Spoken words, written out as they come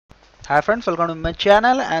Hi friends, welcome to my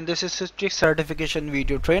channel, and this is Citrix certification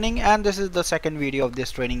video training, and this is the second video of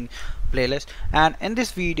this training playlist. And in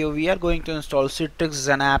this video we are going to install Citrix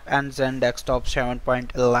Xen App and XenDesktop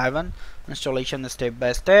 7.11 installation step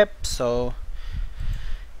by step. So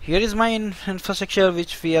here is my infrastructure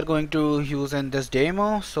which we are going to use in this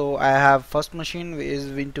demo. So I have first machine is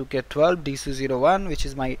Win2K12 DC01, which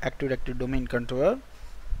is my Active Directory domain controller.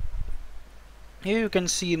 Here you can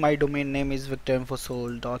see my domain name is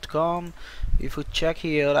victorinfosol.com. If you check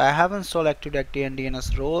here, I have installed Active Directory and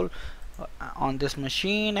DNS role on this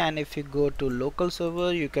machine, and if you go to local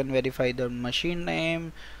server, you can verify the machine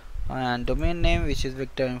name and domain name, which is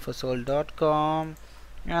victorinfosol.com,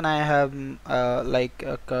 and I have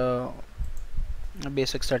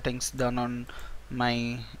basic settings done on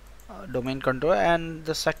my domain controller. And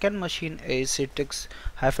the second machine is Citrix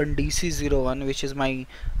DC01, which is my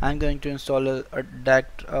I'm going to install all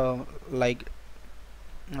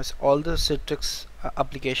the Citrix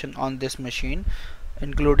application on this machine,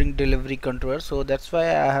 including delivery controller. So that's why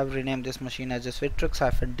I have renamed this machine as a Citrix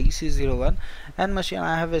DC01, and machine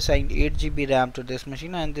I have assigned 8 GB RAM to this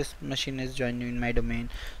machine, and this machine is joined in my domain.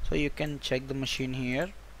 So you can check the machine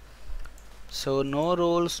here. So no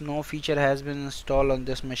roles, no feature has been installed on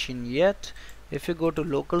this machine yet. If you go to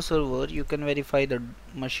local server, you can verify the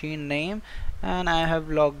machine name, and I have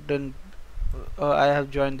logged in. I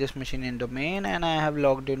have joined this machine in domain, and I have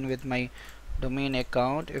logged in with my domain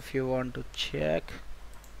account. If you want to check,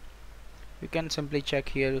 you can simply check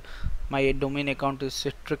here. My domain account is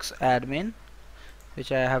Citrix admin,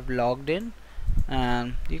 which I have logged in,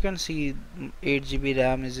 and you can see 8 GB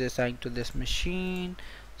RAM is assigned to this machine.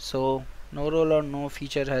 So no role or no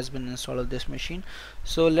feature has been installed on this machine.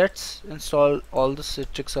 So let's install all the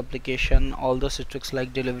Citrix application, all the Citrix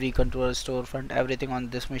like delivery controller, storefront, everything on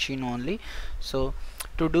this machine only. So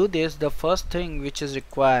to do this, the first thing which is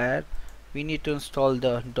required, we need to install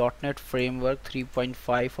the .NET framework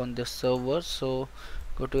 3.5 on this server. So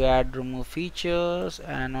go to add remove features,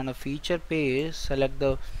 and on a feature page select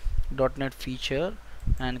the .NET feature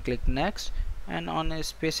and click next, and on a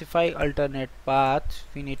specify alternate path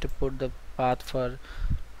we need to put the path for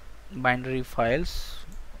binary files,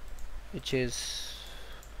 which is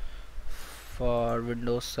for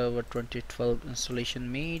Windows Server 2012 installation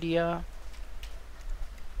media,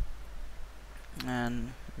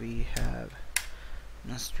 and we have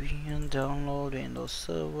Austrian download Windows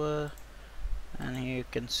Server, and here you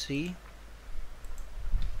can see,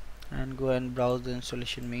 and go and browse the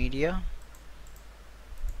installation media.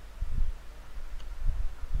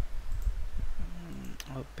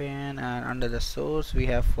 Open, and under the source we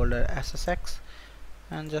have folder SSX,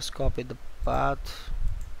 and just copy the path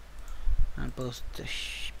and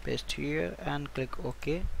paste here and click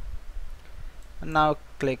OK. And now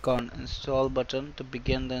click on install button to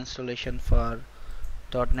begin the installation for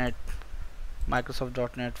 .NET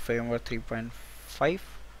Microsoft .NET Framework 3.5.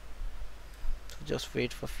 So just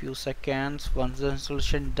wait for a few seconds. Once the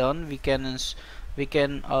installation done, we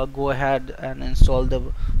can go ahead and install the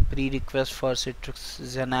prerequest for Citrix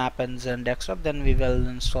Xen App and Xen Desktop. Then we will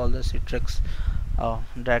install the Citrix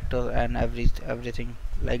director and everything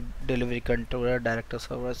like delivery controller, director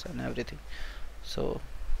servers, and everything. So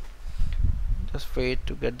just wait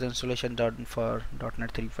to get the installation done for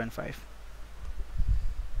 .NET 3.5.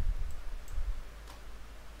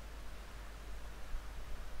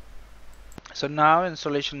 So now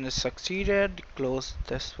installation is succeeded. Close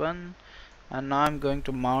this one, and now I'm going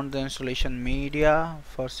to mount the installation media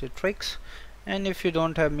for Citrix. And if you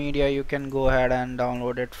don't have media, you can go ahead and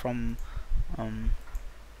download it from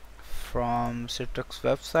Citrix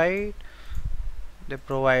website. They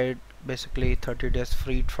provide basically 30 days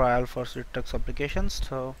free trial for Citrix applications.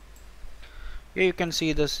 So here you can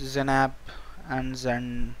see this Xen App and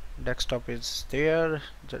Xen Desktop is there.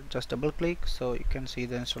 Just double click, so you can see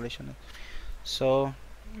the installation. So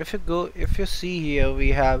if you see here, we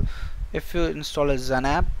have, if you install a Xen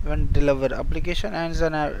App when deliver application, and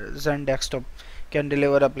Xen Desktop can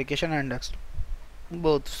deliver application and desktop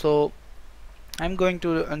both. So I'm going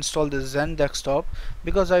to install the Xen Desktop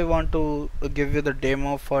because I want to give you the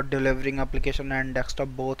demo for delivering application and desktop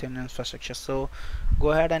both in infrastructure. So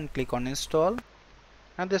go ahead and click on install,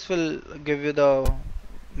 and this will give you the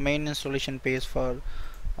main installation page for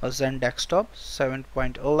Xen Desktop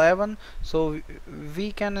 7.11. So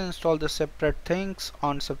we can install the separate things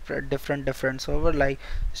on different server, like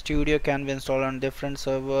Studio can be installed on different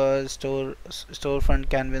servers, storefront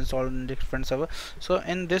can be installed on different server. So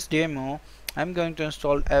in this demo I'm going to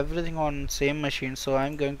install everything on same machine. So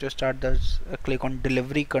I'm going to start this, click on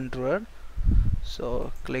delivery controller.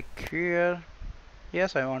 So click here.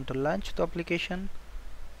 Yes, I want to launch the application.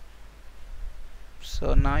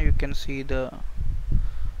 So now you can see the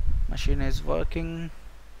machine is working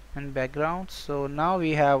in background. So now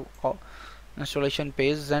we have installation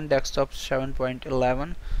page Xen Desktop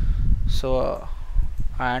 7.11. So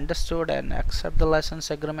I understood and accept the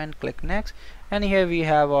license agreement, click next, and here we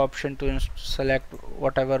have option to select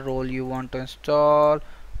whatever role you want to install,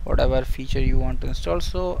 whatever feature you want to install.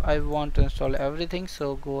 So I want to install everything,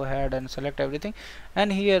 so go ahead and select everything,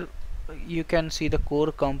 and here you can see the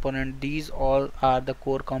core component. These all are the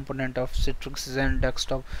core component of Citrix Xen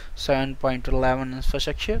Desktop 7.11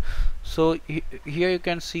 infrastructure. So here you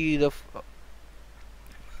can see the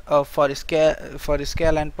for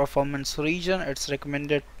scale and performance region, it's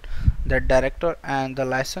recommended that director and the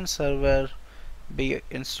license server be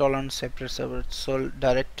installed on separate server. So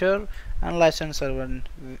director and license server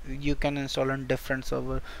you can install on different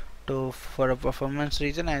server to for a performance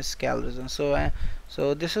region and scale region.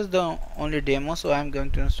 So this is the only demo, so I'm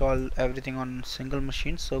going to install everything on single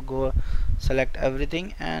machine. So go select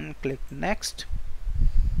everything and click next,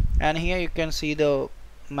 and here you can see the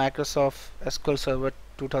Microsoft SQL Server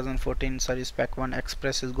 2014 Service Pack 1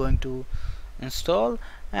 Express is going to install,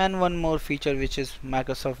 and one more feature which is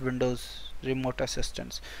Microsoft Windows Remote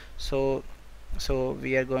Assistance. So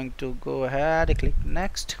we are going to go ahead and click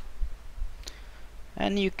next,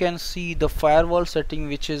 and you can see the firewall setting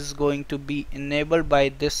which is going to be enabled by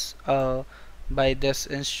this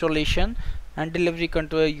installation, and delivery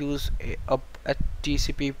controller use a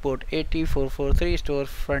TCP port 80443,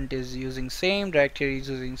 storefront is using same, directory is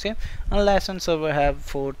using same, and license server have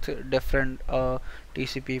 4 different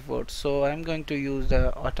TCP ports. So I'm going to use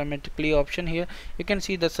the automatically option. Here you can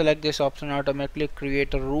see that select this option automatically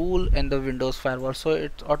create a rule in the Windows firewall. So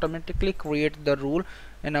it automatically creates the rule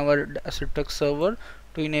in our Citrix server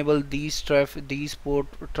to enable these port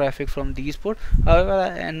traffic from these port.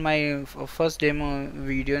 However, in my first demo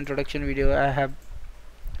video, introduction video,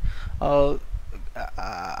 uh,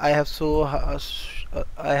 I have showed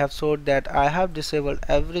that I have disabled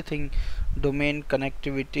everything domain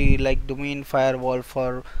connectivity, like domain firewall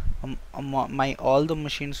for my all the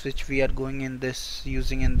machines which we are going in this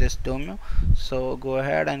using in this demo. So go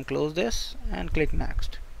ahead and close this and click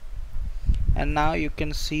next, and now you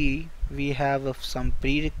can see we have some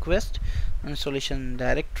prerequest installation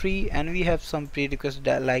directory, and we have some prerequest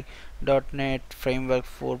like .NET Framework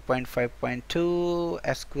 4.5.2,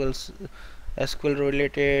 SQL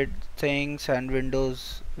related things, and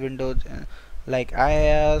Windows like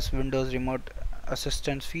IIS, Windows Remote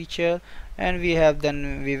Assistance feature, and we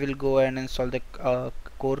will go and install the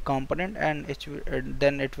core component, and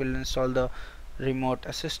then it will install the remote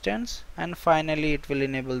assistance, and finally it will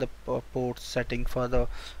enable the port setting for the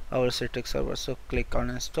our Citrix server. So click on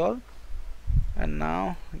install, and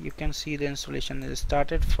now you can see the installation is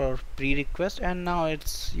started for pre-request, and now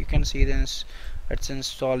you can see it's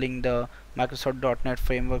installing the Microsoft.NET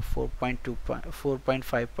Framework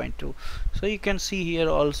 4.5.2. So you can see here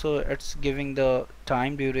also it's giving the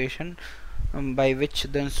time duration by which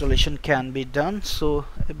the installation can be done. So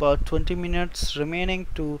about 20 minutes remaining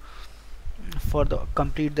to for the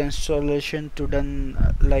complete the installation to done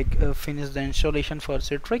finish the installation for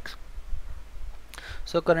Citrix.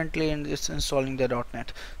 So currently it's installing the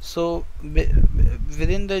 .NET. So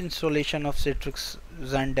within the installation of Citrix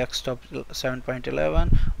Xen Desktop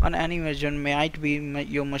 7.11 on any version, might be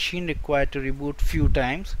your machine required to reboot few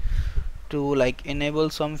times to like enable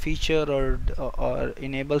some feature or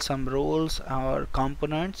enable some roles or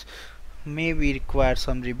components, maybe require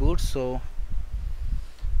some reboots. So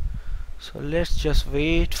let's just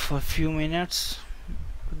wait for a few minutes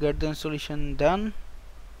to get the installation done.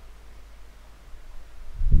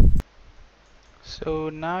 So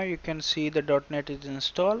now you can see the .NET is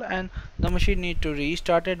installed, and the machine need to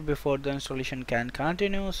restart it before the installation can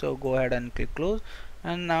continue. So go ahead and click close,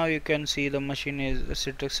 and now you can see the machine is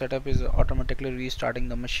Citrix setup is automatically restarting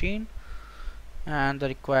the machine, and the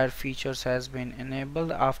required features has been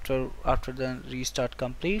enabled after the restart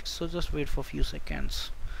completes. So just wait for a few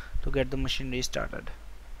seconds to get the machine restarted.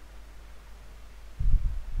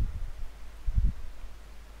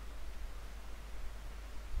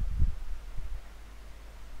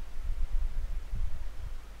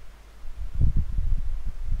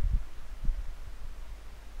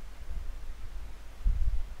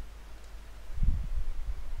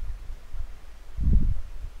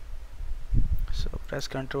 So press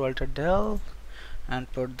Ctrl Alt Del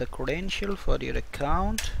and put the credential for your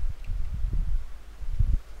account.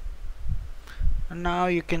 And now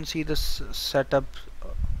you can see the setup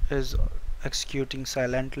is executing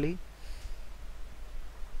silently.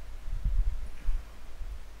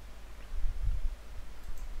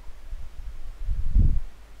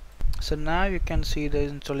 So now you can see the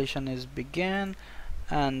installation is began,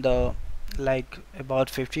 and like about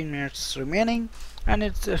 15 minutes remaining, and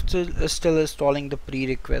it's still installing the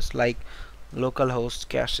prerequest like localhost,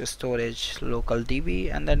 cache storage, local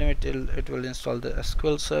DB, and then it will install the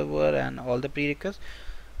SQL server and all the prerequisites.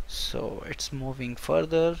 So it's moving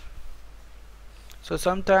further. So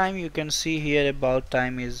sometime you can see here about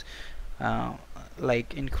time is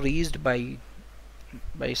like increased by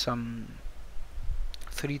some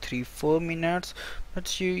 3-4 minutes,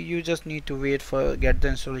 but you just need to wait for get the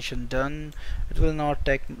installation done. It will not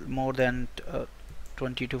take more than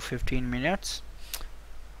 20 to 15 minutes,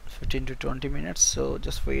 15 to 20 minutes. So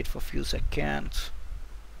just wait for a few seconds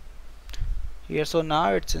here. So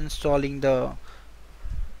now it's installing the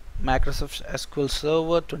Microsoft SQL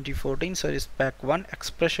Server 2014 Service Pack 1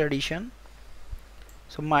 Express Edition.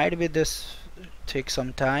 So might be this take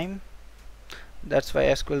some time. That's why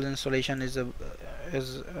SQL installation is a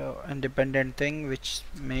independent thing which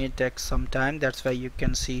may take some time. That's why you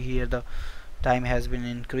can see here the time has been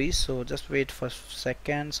increased. So just wait for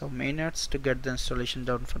seconds or minutes to get the installation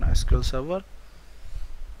done for SQL Server.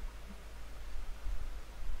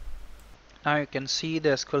 Now you can see the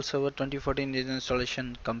SQL Server 2014 is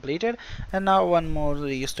installation completed, and now one more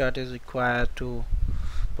restart is required to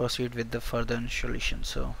proceed with the further installation.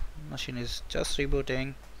 So machine is just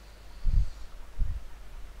rebooting.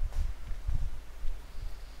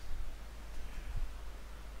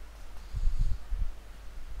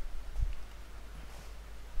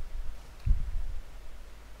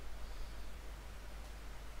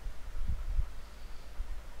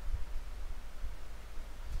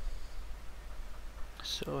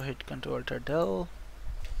 So hit Ctrl+Del.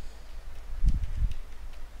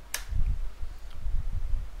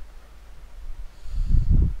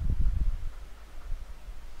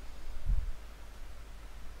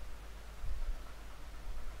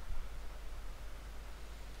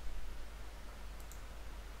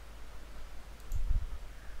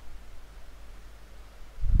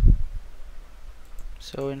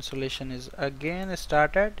 So installation is again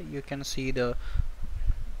started. You can see the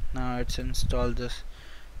now it's installed this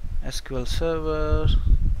SQL Server. So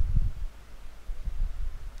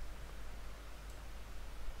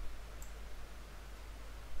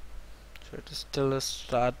it is still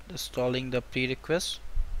start installing the prerequisites,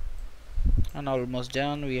 and almost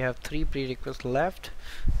done. We have 3 prerequisites left,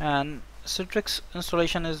 and Citrix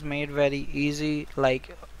installation is made very easy.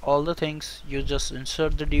 Like all the things, you just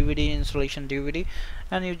insert the DVD, installation DVD,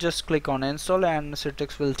 and you just click on install, and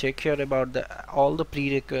Citrix will take care about all the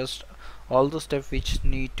prerequisites, all the steps which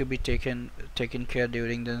need to be taken care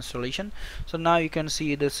during the installation. So now you can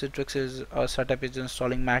see the Citrix is setup is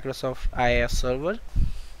installing Microsoft IIS server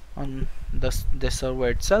on the server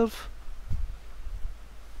itself.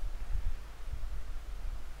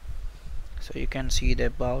 So you can see the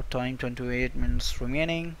about time 28 minutes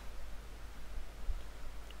remaining.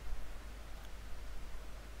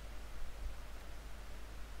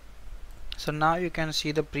 So now you can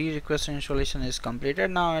see the prerequisite installation is completed.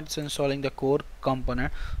 Now it's installing the core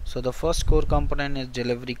component. So the first core component is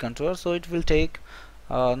delivery controller. So it will take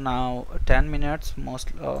now 10 minutes,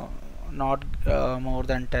 not more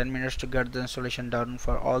than 10 minutes to get the installation done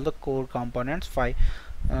for all the core components, 5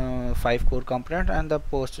 core component, and the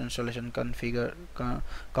post installation configure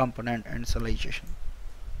component installation.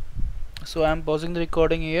 So I'm pausing the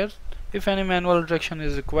recording here. If any manual direction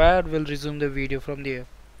is required, we'll resume the video from there.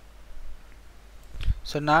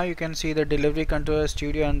 So now you can see the delivery controller,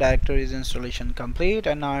 studio, and directories installation complete,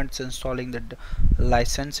 and now it's installing the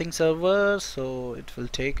licensing server. So it will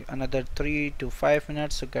take another 3 to 5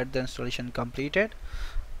 minutes to get the installation completed.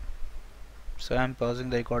 So I'm pausing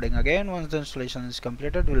the recording again. Once the installation is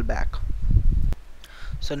completed, we'll back.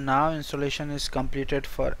 So now installation is completed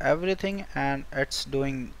for everything, and it's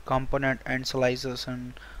doing component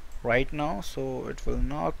initialization right now. So it will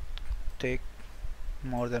not take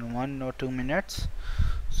more than 1 or 2 minutes,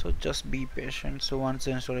 so just be patient. So once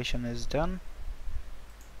the installation is done,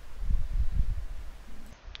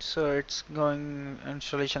 so it's going,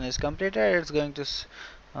 installation is completed. It's going to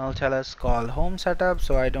tell us call home setup.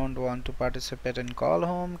 So I don't want to participate in call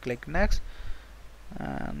home. Click next,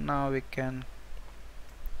 and now we can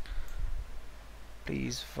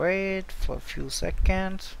please wait for a few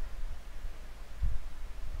seconds.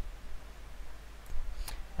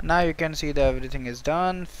 Now you can see that everything is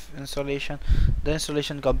done. The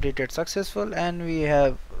installation completed successful, and we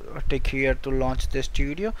have a tick here to launch the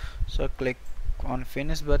studio. So click on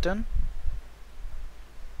finish button,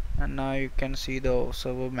 and now you can see the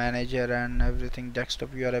server manager and everything.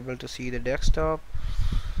 Desktop, you are able to see the desktop.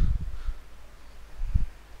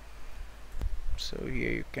 So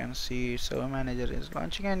here you can see server manager is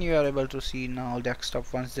launching, and you are able to see now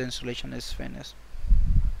desktop once the installation is finished.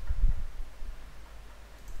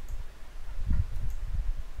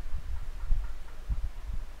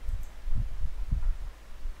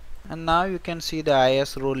 And now you can see the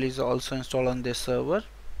IIS role is also installed on this server.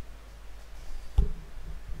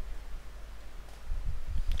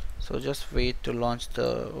 So just wait to launch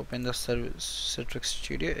the open the Citrix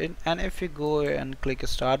Studio and if you go and click a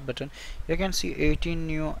start button, you can see 18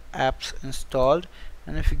 new apps installed.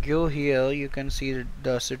 And if you go here, you can see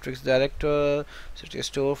the Citrix Director,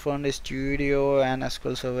 Citrix Storefront, Studio, and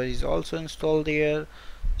SQL Server is also installed there.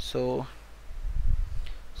 So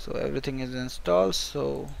everything is installed.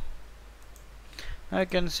 So I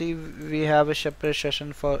can see we have a separate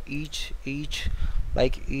session for each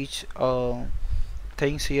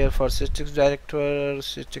things here for Citrix Director,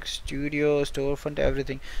 Citrix Studio, Storefront,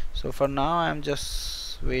 everything. So for now I'm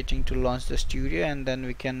just waiting to launch the Studio, and then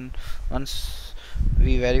we can, once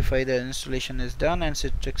we verify the installation is done and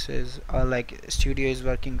Citrix is Studio is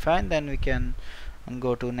working fine, then we can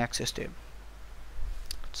go to next step.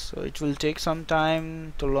 So it will take some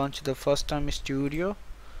time to launch the first time Studio,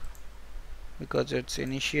 because it's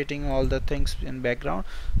initiating all the things in background.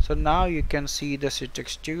 So now you can see the Citrix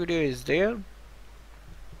Studio is there,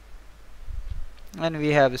 and we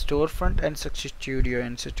have Storefront and Citrix Studio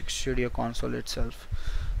and Citrix Studio console itself.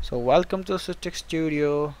 So welcome to Citrix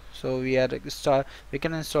Studio. So we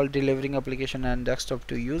can install delivering application and desktop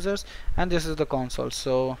to users, and this is the console.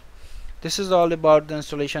 So this is all about the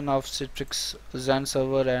installation of Citrix Xen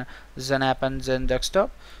Server and XenApp and XenDesktop.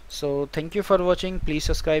 So thank you for watching. Please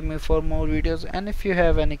subscribe me for more videos, and if you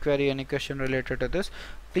have any query, any question related to this,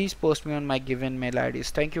 please post me on my given mail IDs.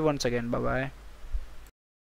 Thank you once again. Bye bye.